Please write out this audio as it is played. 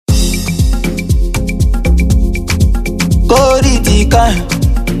Koritika.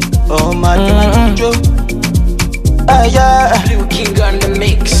 Oh my Joe. Yeah. Blue King on the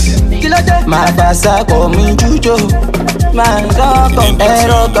mix. My basa come jujo. My zoko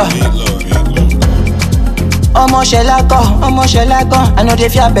Airrock. Omo shelako. I know they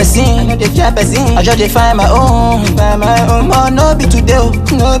fear person. I just dey find my own. Oh, no be today.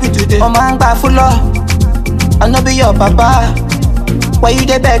 Oh man, full I no be your papa. Why you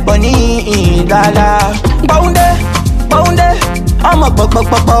dey beg money? La la. Bounde. I'm a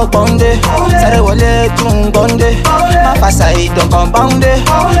bounde. Sare wole tun bonde. My fasa it don't compound.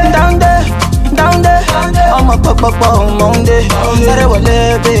 Down there. I'm a bounde. Sare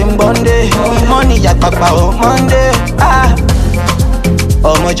wole bim bonde. Money ya papa o Monday. Ah.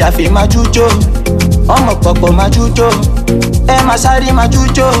 Omo jafi majujo. Omo popo majujo. Masari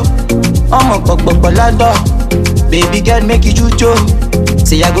majujo. Omo popo lado. Baby girl make you jujo.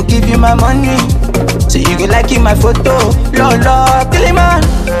 Say I go give you my money. So you go like in my photo. Lolo, kill him man.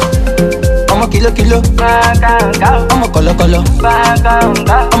 I'm a kilo. I'm a colo.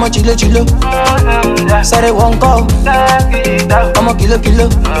 I'm a chilo. Sare won't go. I'm a kilo.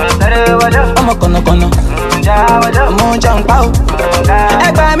 I'm a kono. I'm a jump out.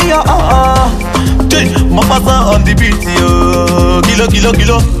 Hey, buy me your My pasa on the beat, yo.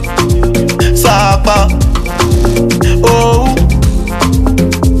 Kilo. Sapa. Oh.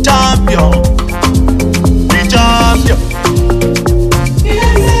 Champion.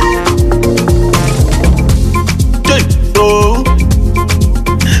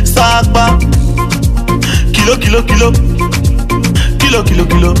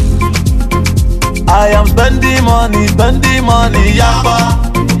 Kilo. I am spending money, yapa.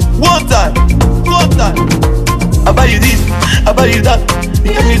 One time. I buy you this, I buy you that.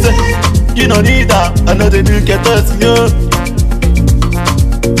 You tell me say, you don't need that. I know they do get us, yo.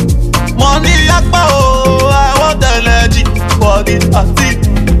 Money yapa, oh, I want energy for this party.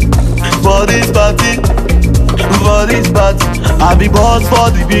 I be boss for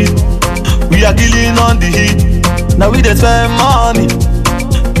the beat. We are killing on the heat. Now we dey spend money.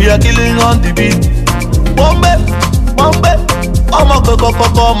 We are killing on the beat. Mombe. Oma koko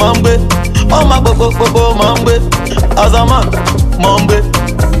mambe. Oma koko mambe. Azama mambe.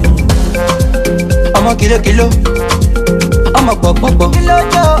 Oma kilo. Oma koko.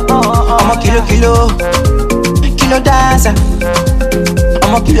 Oma kilo. Kilo dancer.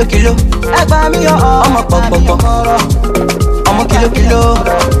 Oma kilo. Egba mi yo. Oma koko. Oma kilo.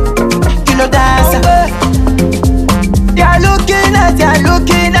 Kilo dancer. You're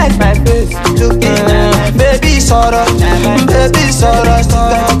looking at my face. Baby sorrow.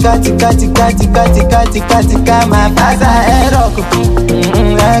 Tika. My pasa Airrock.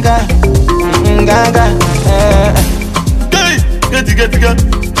 Gaga. Hey, get.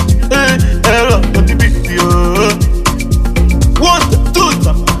 Hey, Airrock, on the beat, yo. 1, 2,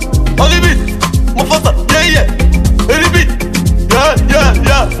 3. On the beat. My pasa, yeah. On the beat.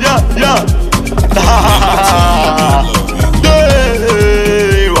 Yeah.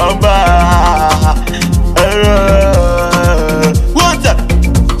 Hey, wamba. One time.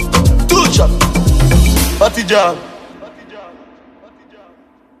 2 shot. Party job.